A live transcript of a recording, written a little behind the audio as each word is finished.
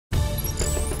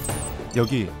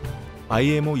여기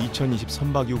IMO 2020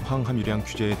 선박유 황함유량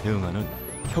규제에 대응하는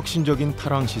혁신적인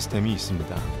탈황 시스템이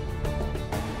있습니다.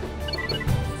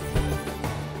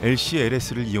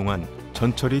 LCLS를 이용한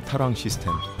전처리탈황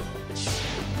시스템.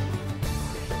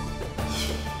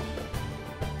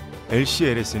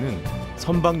 LCLS는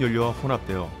선박 연료와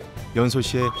혼합되어 연소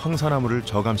시에 황산화물을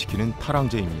저감시키는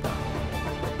탈황제입니다.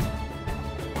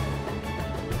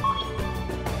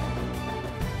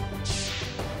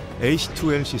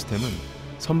 H2L 시스템은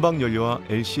선박 연료와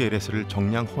LCLS를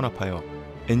정량 혼합하여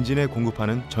엔진에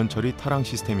공급하는 전처리 탈황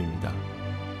시스템입니다.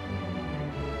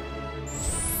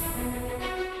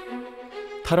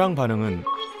 탈황 반응은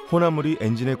혼합물이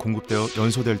엔진에 공급되어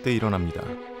연소될 때 일어납니다.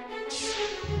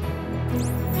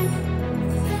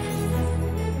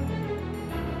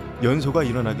 연소가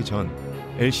일어나기 전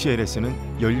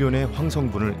LCLS는 연료 내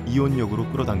황성분을 이온력으로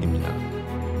끌어당깁니다.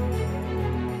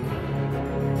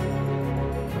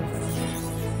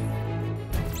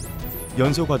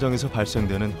 연소 과정에서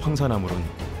발생되는 황산화물은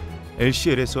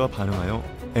LCLS와 반응하여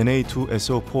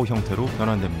Na2SO4 형태로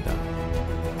변환됩니다.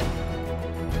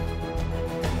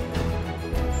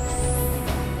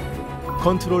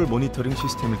 컨트롤 모니터링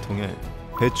시스템을 통해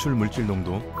배출 물질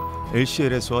농도,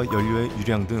 LCLS와 연료의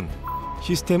유량 등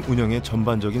시스템 운영의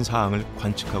전반적인 사항을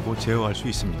관측하고 제어할 수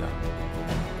있습니다.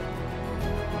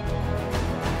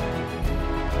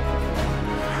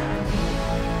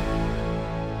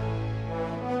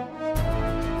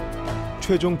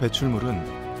 최종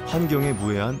배출물은 환경에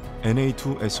무해한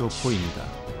Na2SO4입니다.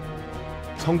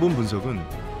 성분 분석은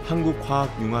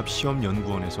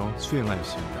한국화학융합시험연구원에서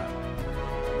수행하였습니다.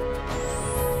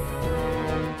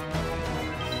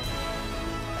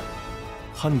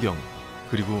 환경,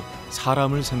 그리고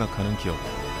사람을 생각하는 기업.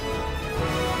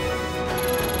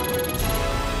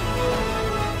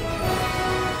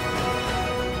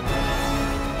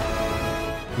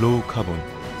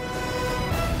 로우카본.